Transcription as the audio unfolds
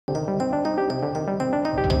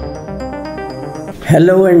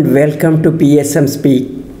Hello and welcome to PSM Speak.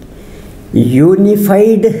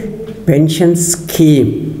 Unified Pension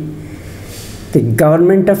Scheme. The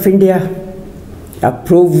Government of India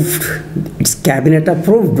approved, its cabinet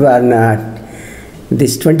approved on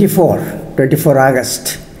this 24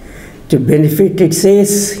 August to benefit, it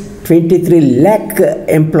says, 23 lakh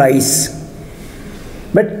employees.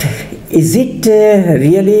 But is it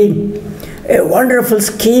really a wonderful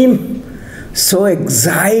scheme, so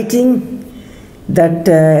exciting that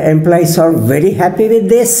employees are very happy with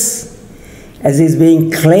this, as is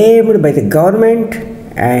being claimed by the government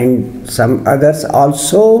and some others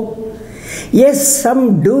also? Yes,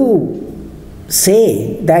 some do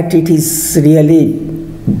say that it is really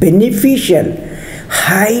beneficial,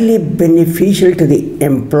 highly beneficial to the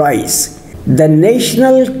employees. The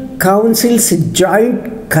National Council's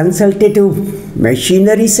Joint Consultative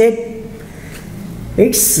Machinery said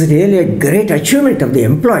it's really a great achievement of the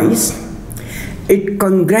employees. It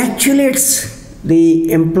congratulates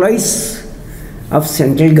the employees of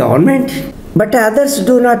central government, but others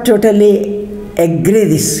do not totally agree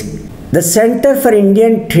this. The Center for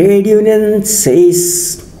Indian Trade Union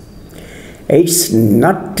says it's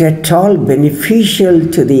not at all beneficial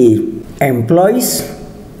to the employees.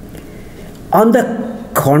 On the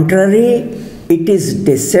contrary, it is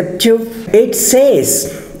deceptive. It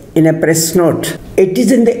says in a press note, it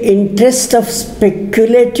is in the interest of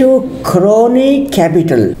speculative crony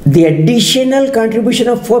capital. The additional contribution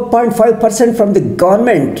of 4.5% from the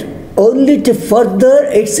government only to further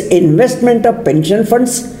its investment of pension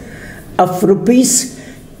funds of rupees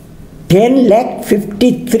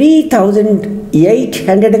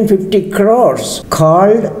 10,53,850 crores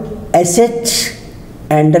called assets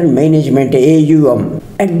under management AUM.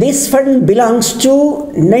 And this fund belongs to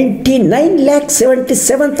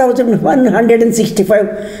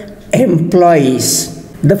 99,77,165 employees.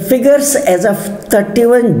 The figures as of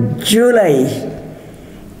 31 July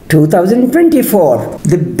 2024.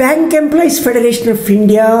 The Bank Employees Federation of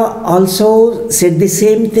India also said the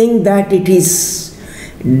same thing, that it is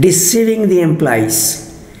deceiving the employees.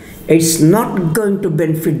 It's not going to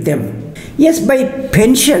benefit them. Yes, by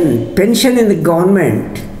pension in the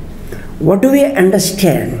government, what do we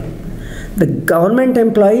understand? The government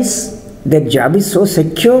employees, their job is so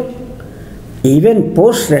secure, even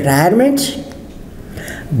post-retirement,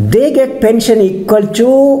 they get pension equal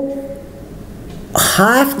to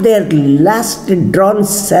half their last drawn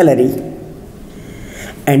salary.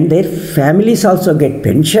 And their families also get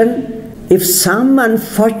pension. If some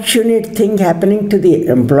unfortunate thing happening to the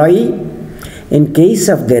employee, in case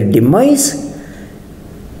of their demise,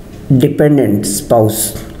 dependent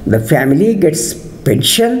spouse, the family gets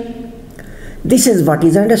pension. This is what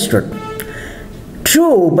is understood.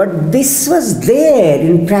 True, but this was there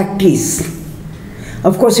in practice.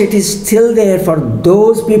 Of course, it is still there for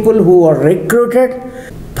those people who were recruited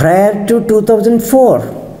prior to 2004.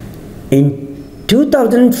 In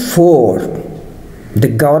 2004, the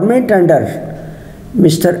government under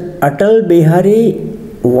Mr. Atal Bihari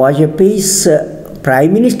Vajpayee's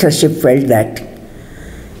prime ministership felt that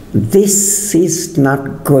this is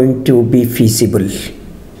not going to be feasible.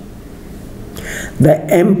 The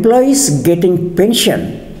employees getting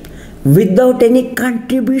pension without any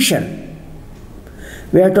contribution.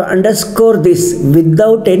 We have to underscore this,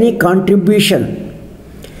 without any contribution.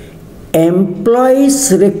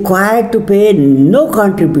 Employees required to pay no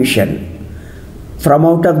contribution from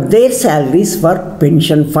out of their salaries for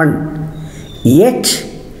pension fund. Yet,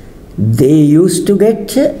 they used to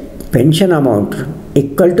get pension amount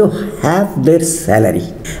equal to half their salary.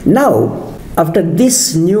 Now, after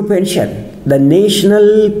this new pension, the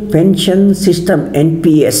National Pension System,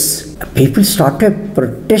 NPS, people started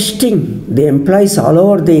protesting. The employees all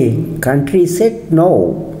over the country said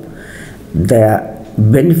no. The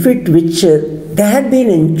benefit which they had been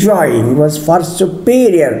enjoying was far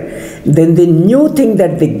superior than the new thing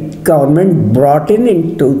that the government brought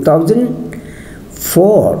in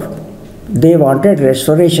 2004. They wanted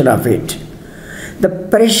restoration of it. The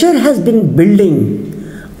pressure has been building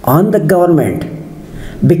on the government,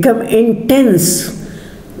 become intense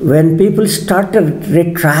when people started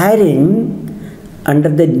retiring under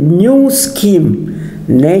the new scheme,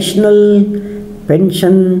 National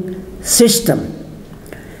Pension System,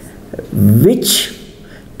 which,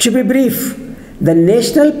 to be brief, the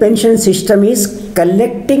National Pension System is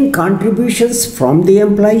collecting contributions from the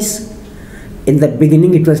employees. In the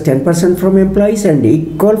beginning, it was 10% from employees and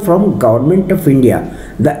equal from Government of India,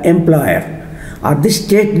 the employer, or the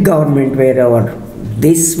state government, wherever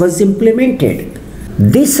this was implemented.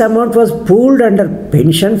 This amount was pooled under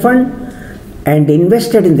pension fund and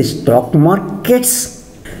invested in the stock markets.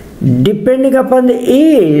 Depending upon the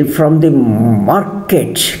yield from the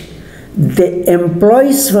market, the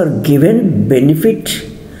employees were given benefit,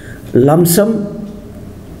 lump sum,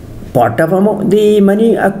 part of the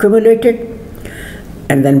money accumulated,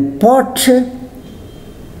 and then part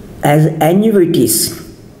as annuities.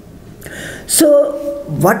 So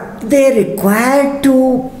what they required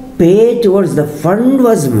to pay towards the fund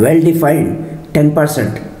was well defined,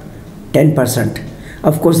 10%. 10%.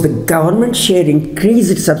 Of course, the government share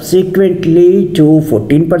increased subsequently to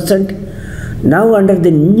 14%. Now under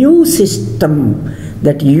the new system,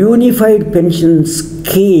 that unified pension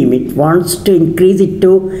scheme, it wants to increase it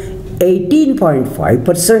to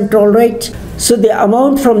 18.5%, all right. So the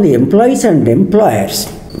amount from the employees and employers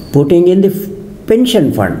putting in the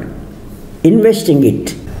pension fund, investing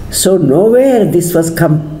it. So nowhere this was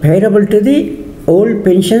comparable to the old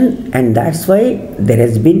pension, and that's why there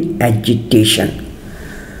has been agitation.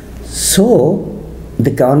 So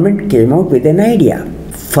the government came out with an idea.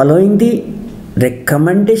 Following the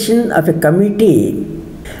recommendation of a committee,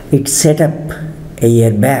 it set up a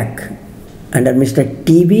year back under Mr.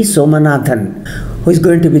 T.V. Somanathan, who is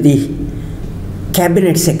going to be the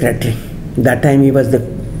cabinet secretary. That time he was the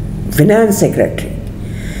finance secretary.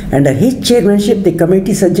 Under his chairmanship, the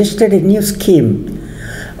committee suggested a new scheme.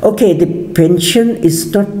 Okay, the pension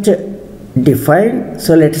is not defined,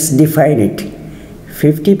 so let us define it.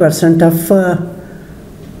 50% of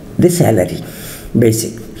the salary,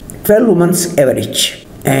 basic, 12 months average,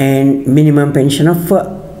 and minimum pension of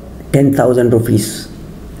 10,000 rupees,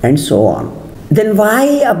 and so on. Then why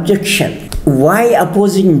objection? Why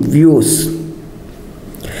opposing views?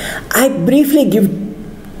 I briefly give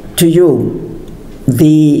to you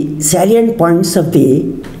the salient points of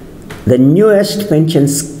the newest pension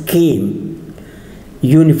scheme,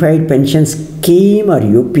 Unified Pension Scheme or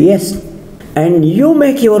UPS, and you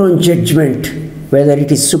make your own judgment whether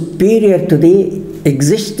it is superior to the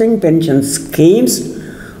existing pension schemes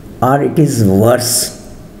or it is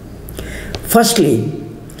worse. Firstly,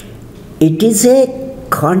 it is a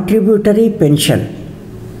contributory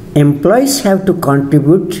pension. Employees have to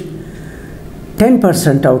contribute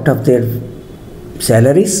 10% out of their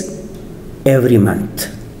salaries every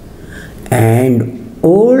month, and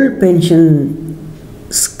old pension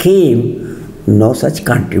scheme, no such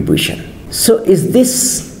contribution. So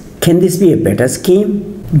can this be a better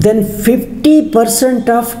scheme? Then 50%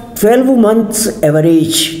 of 12 months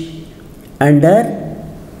average under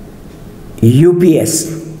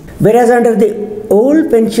UPS, whereas under the old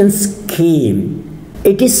pension scheme,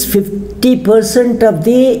 it is 50% of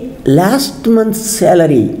the last month's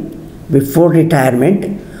salary before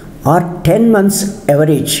retirement or 10 months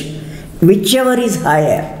average, whichever is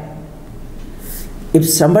higher. If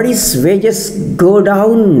somebody's wages go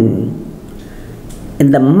down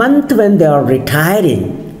in the month when they are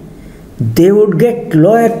retiring, they would get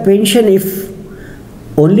lower pension if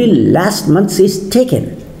only last month is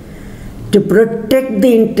taken. To protect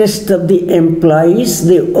the interest of the employees,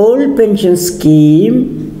 the old pension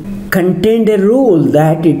scheme contained a rule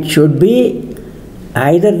that it should be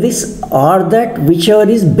either this or that, whichever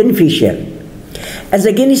is beneficial. As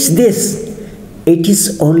against this, it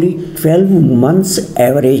is only 12 months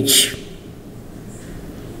average,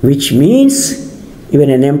 which means even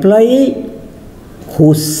an employee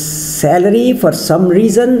whose salary for some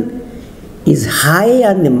reason is high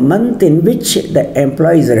on the month in which the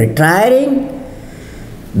employee is retiring,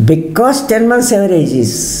 because 10 months average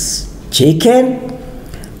is taken,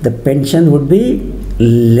 the pension would be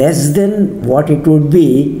less than what it would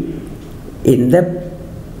be in the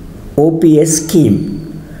OPS scheme.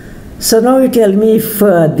 So now you tell me if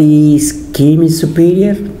the scheme is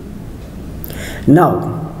superior.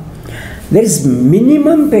 Now, there is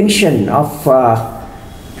minimum pension of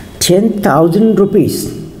 10,000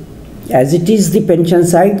 rupees. As it is the pension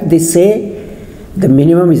side, they say the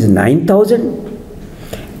minimum is 9,000,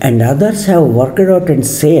 and others have worked out and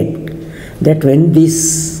said that when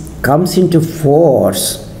this comes into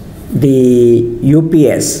force, the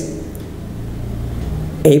UPS,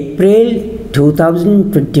 April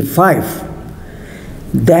 2025,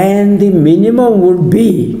 then the minimum would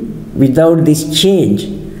be, without this change,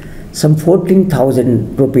 some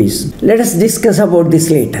 14,000 rupees. Let us discuss about this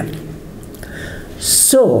later.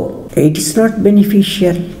 So, it is not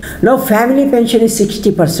beneficial. Now, family pension is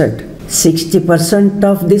 60%. 60%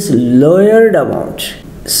 of this lowered amount.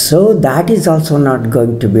 So, that is also not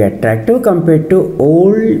going to be attractive compared to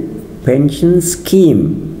old pension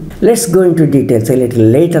scheme. Let's go into details a little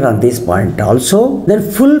later on this point also.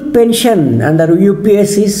 Then full pension under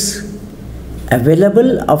UPS is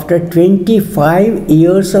available after 25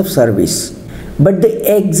 years of service. But the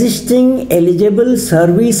existing eligible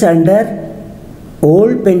service under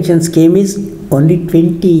old pension scheme is only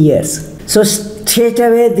 20 years. So straight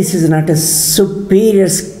away this is not a superior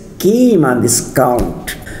scheme on this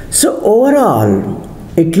count. So overall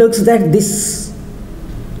it looks that this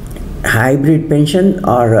hybrid pension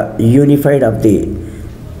or unified of the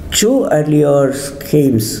two earlier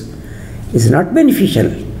schemes is not beneficial.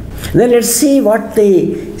 Now let's see what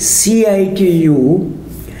the CITU,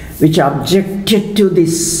 which objected to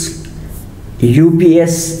this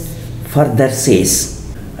UPS, further says.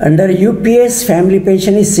 Under UPS, family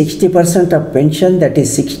pension is 60% of pension, that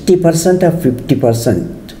is 60% of 50%.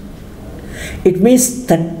 It means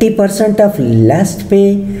 30% of last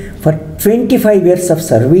pay for 25 years of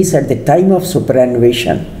service at the time of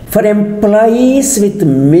superannuation. For employees with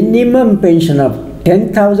minimum pension of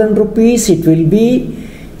 10,000 rupees, it will be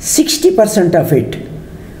 60% of it,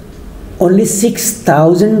 only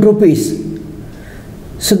 6,000 rupees.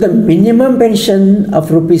 So the minimum pension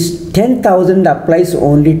of rupees 10,000 applies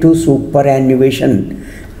only to superannuation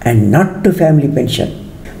and not to family pension.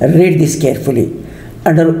 Read this carefully.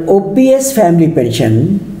 Under OPS family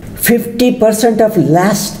pension, 50% of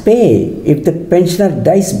last pay if the pensioner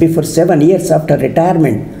dies before 7 years after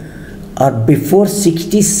retirement or before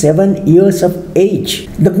 67 years of age.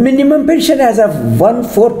 The minimum pension as of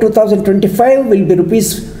 1/4/2025 will be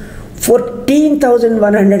rupees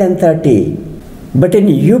 14,130. But in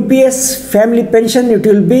UPS family pension it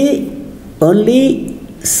will be only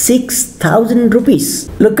 6,000 rupees.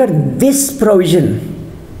 Look at this provision.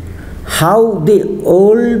 How the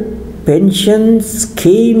old pension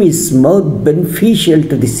scheme is more beneficial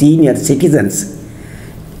to the senior citizens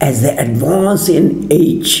as they advance in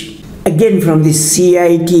age. Again from the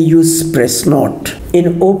CITU's press note.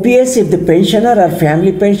 In OPS, if the pensioner or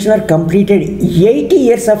family pensioner completed 80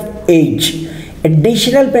 years of age,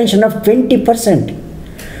 additional pension of 20%.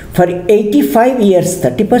 For 85 years,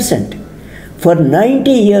 30%. For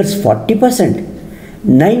 90 years, 40%.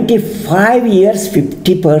 95 years,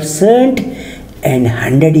 50%. And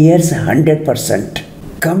 100 years, 100%.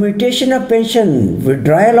 Commutation of pension,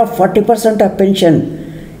 withdrawal of 40% of pension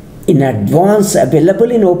in advance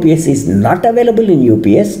available in OPS is not available in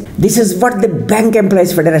UPS. This is what the Bank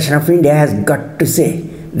Employees Federation of India has got to say.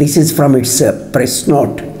 This is from its press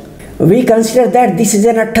note. We consider that this is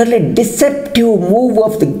an utterly deceptive move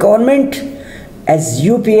of the government, as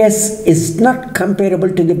UPS is not comparable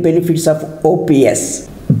to the benefits of OPS.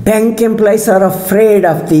 Bank employees are afraid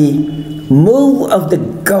of the move of the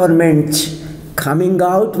government coming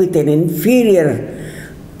out with an inferior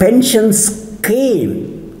pension scheme.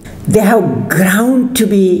 They have ground to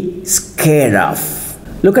be scared of.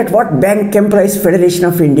 Look at what Bank Employees Federation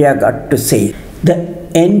of India got to say. The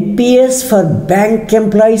NPS for bank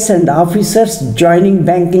employees and officers joining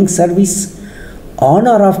banking service on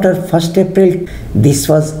or after 1st April, this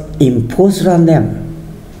was imposed on them.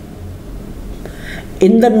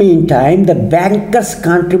 In the meantime, the bankers'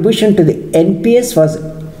 contribution to the NPS was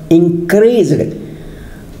increased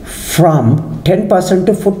from 10%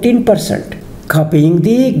 to 14%, copying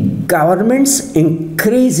the government's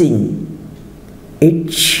increasing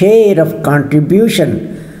its share of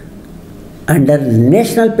contribution under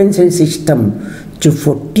national pension system to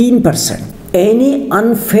 14%. Any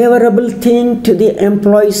unfavorable thing to the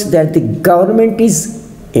employees that the government is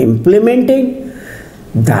implementing,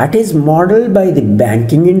 that is modeled by the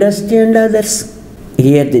banking industry and others.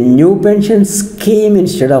 Here the new pension scheme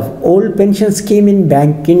instead of old pension scheme in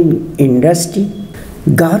banking industry.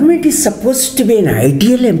 Government is supposed to be an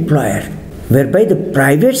ideal employer, whereby the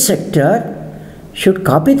private sector should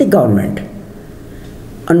copy the government.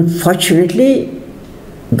 Unfortunately,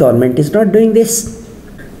 government is not doing this.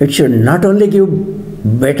 It should not only give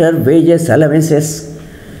better wages, allowances,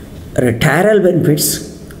 retirement benefits,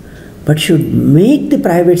 but should make the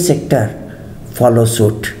private sector follow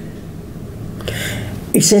suit.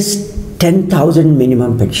 It says 10,000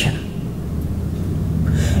 minimum pension.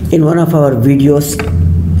 In one of our videos,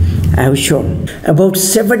 I have shown about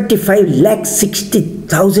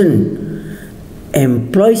 75,60,000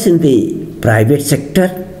 employees in the private sector,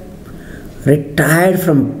 retired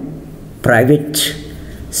from private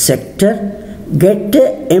sector, get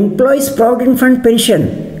employees provident fund pension.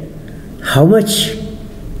 How much?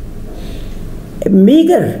 A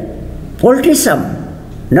meager, paltry sum,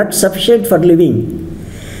 not sufficient for living.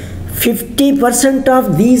 50%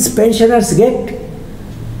 of these pensioners get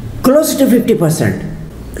close to 50%,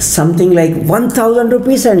 something like 1,000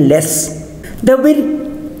 rupees and less. They have been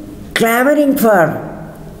clamoring for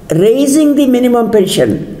raising the minimum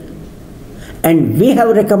pension, and we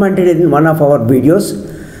have recommended in one of our videos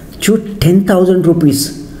to 10,000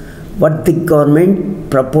 rupees what the government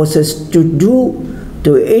proposes to do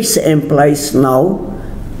to its employees now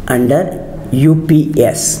under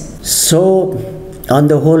UPS. So, on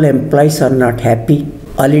the whole, employees are not happy.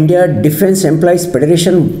 All India Defence Employees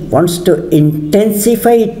Federation wants to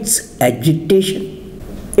intensify its agitation.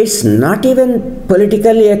 It's not even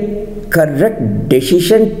politically a correct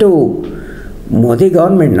decision to Modi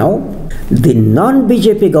government now. The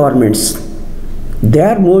non-BJP governments, they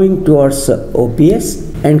are moving towards OPS,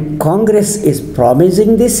 and Congress is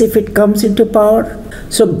promising this if it comes into power.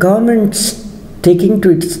 So government's taking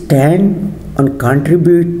to its stand on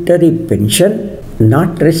contributory pension,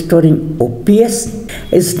 not restoring OPS,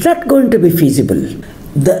 is not going to be feasible.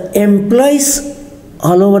 The employees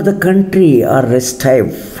all over the country are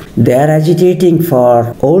restive. They are agitating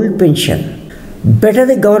for old pension. Better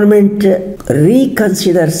the government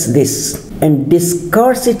reconsiders this and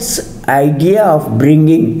discards its idea of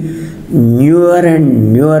bringing newer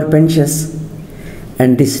and newer pensions,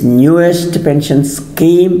 and this newest pension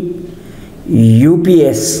scheme,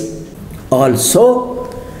 UPS,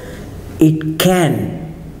 also it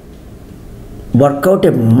can work out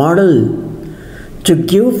a model to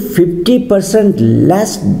give 50%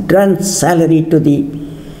 less run salary to the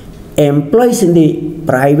employees in the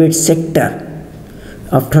private sector.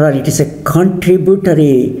 After all, it is a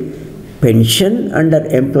contributory pension under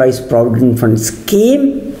Employees Provident Fund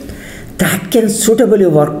scheme that can suitably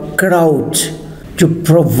work out to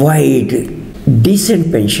provide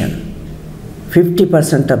decent pension,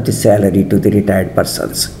 50% of the salary to the retired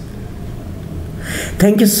persons.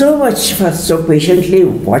 Thank you so much for so patiently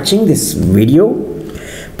watching this video.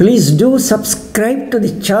 Please do subscribe to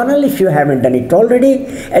the channel if you haven't done it already.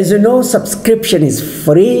 As you know, subscription is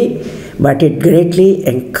free, but it greatly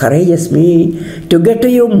encourages me to get to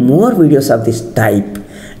you more videos of this type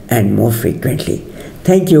and more frequently.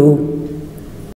 Thank you.